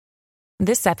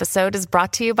This episode is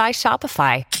brought to you by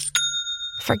Shopify.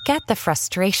 Forget the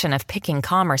frustration of picking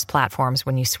commerce platforms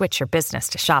when you switch your business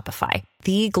to Shopify,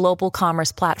 the global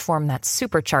commerce platform that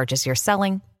supercharges your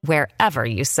selling wherever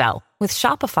you sell. With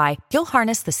Shopify, you'll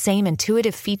harness the same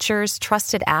intuitive features,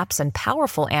 trusted apps, and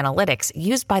powerful analytics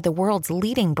used by the world's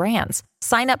leading brands.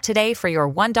 Sign up today for your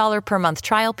 $1 per month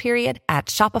trial period at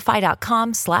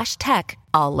shopify.com/tech,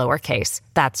 all lowercase.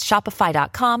 That's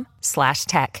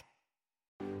shopify.com/tech.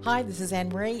 Hi, this is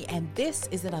Anne-Marie, and this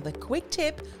is another quick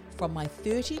tip from my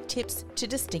 30 Tips to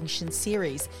Distinction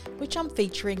series, which I'm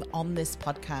featuring on this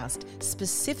podcast,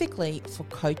 specifically for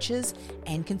coaches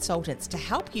and consultants to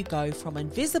help you go from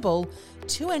invisible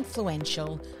to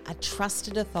influential, a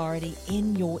trusted authority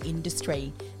in your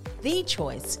industry. The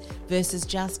choice versus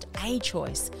just a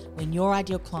choice when your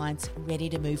ideal client's ready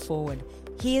to move forward.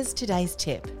 Here's today's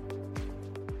tip.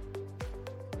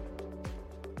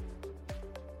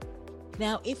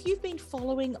 Now, if you've been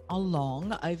following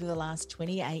along over the last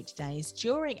 28 days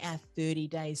during our 30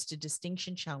 Days to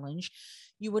Distinction Challenge,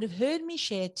 you would have heard me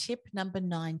share tip number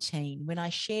 19 when I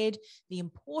shared the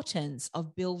importance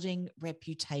of building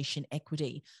reputation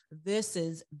equity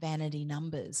versus vanity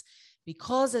numbers.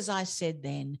 Because as I said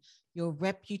then, your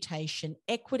reputation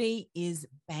equity is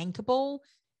bankable,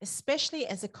 especially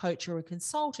as a coach or a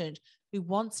consultant who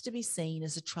wants to be seen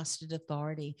as a trusted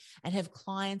authority and have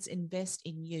clients invest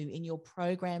in you, in your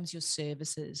programs, your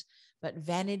services. But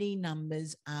vanity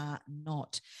numbers are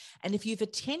not. And if you've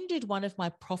attended one of my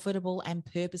profitable and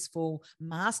purposeful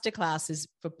masterclasses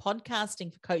for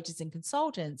podcasting for coaches and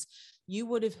consultants, you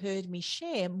would have heard me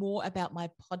share more about my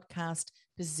podcast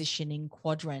positioning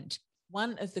quadrant.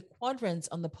 One of the quadrants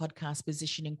on the podcast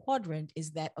positioning quadrant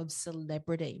is that of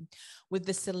celebrity, with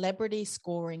the celebrity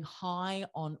scoring high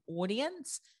on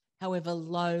audience, however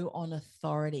low on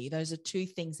authority. Those are two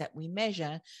things that we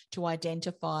measure to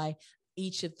identify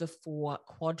each of the four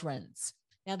quadrants.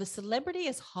 Now, the celebrity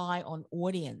is high on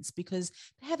audience because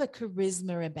they have a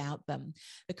charisma about them,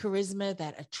 a charisma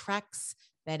that attracts,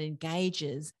 that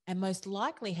engages, and most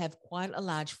likely have quite a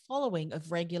large following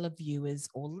of regular viewers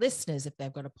or listeners if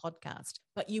they've got a podcast.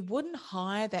 But you wouldn't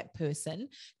hire that person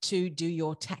to do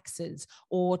your taxes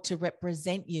or to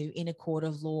represent you in a court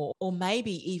of law, or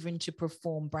maybe even to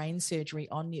perform brain surgery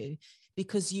on you,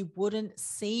 because you wouldn't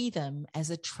see them as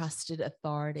a trusted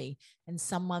authority and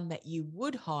someone that you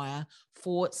would hire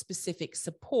for specific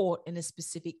support in a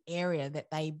specific area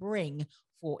that they bring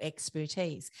for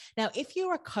expertise. Now, if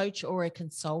you're a coach or a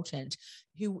consultant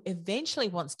who eventually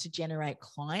wants to generate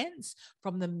clients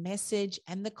from the message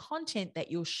and the content that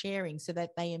you're sharing so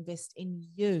that they invest in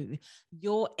you,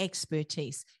 your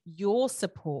expertise, your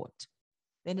support,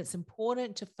 then it's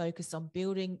important to focus on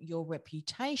building your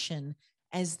reputation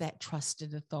as that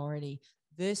trusted authority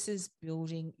versus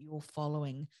building your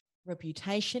following.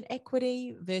 Reputation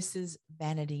equity versus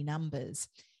vanity numbers.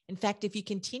 In fact, if you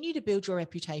continue to build your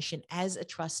reputation as a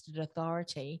trusted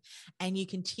authority and you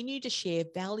continue to share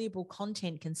valuable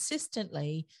content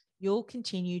consistently, you'll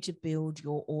continue to build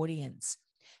your audience.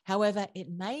 However, it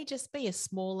may just be a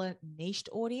smaller niched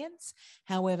audience.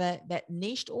 However, that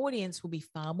niched audience will be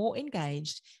far more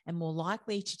engaged and more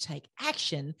likely to take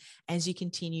action as you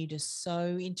continue to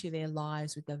sow into their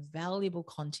lives with the valuable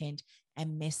content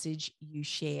and message you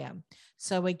share.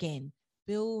 So again,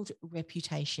 build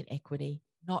reputation equity,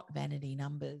 not vanity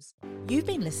numbers. You've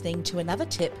been listening to another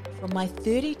tip from my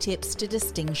 30 Tips to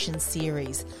Distinction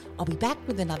series. I'll be back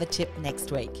with another tip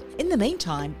next week. In the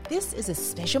meantime, this is a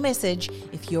special message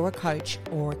if you're a coach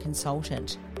or a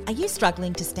consultant. Are you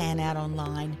struggling to stand out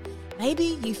online?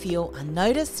 Maybe you feel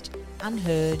unnoticed,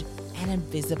 unheard, and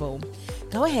invisible.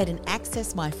 Go ahead and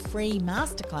access my free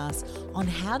masterclass on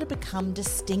how to become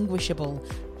distinguishable,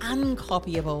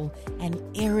 uncopyable, and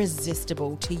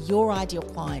irresistible to your ideal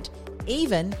client,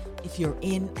 even if you're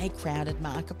in a crowded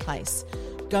marketplace.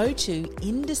 Go to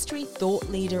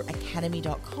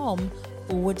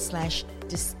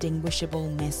industrythoughtleaderacademy.com/distinguishable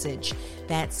message.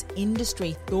 That's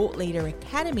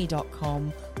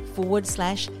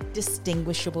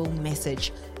industrythoughtleaderacademy.com/distinguishable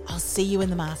message. I'll see you in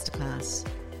the masterclass.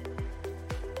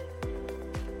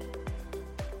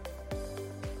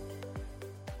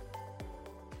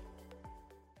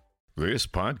 This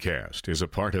podcast is a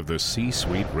part of the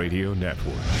C-Suite Radio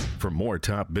Network. For more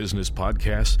top business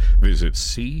podcasts, visit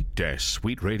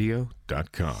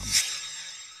c-suiteradio.com.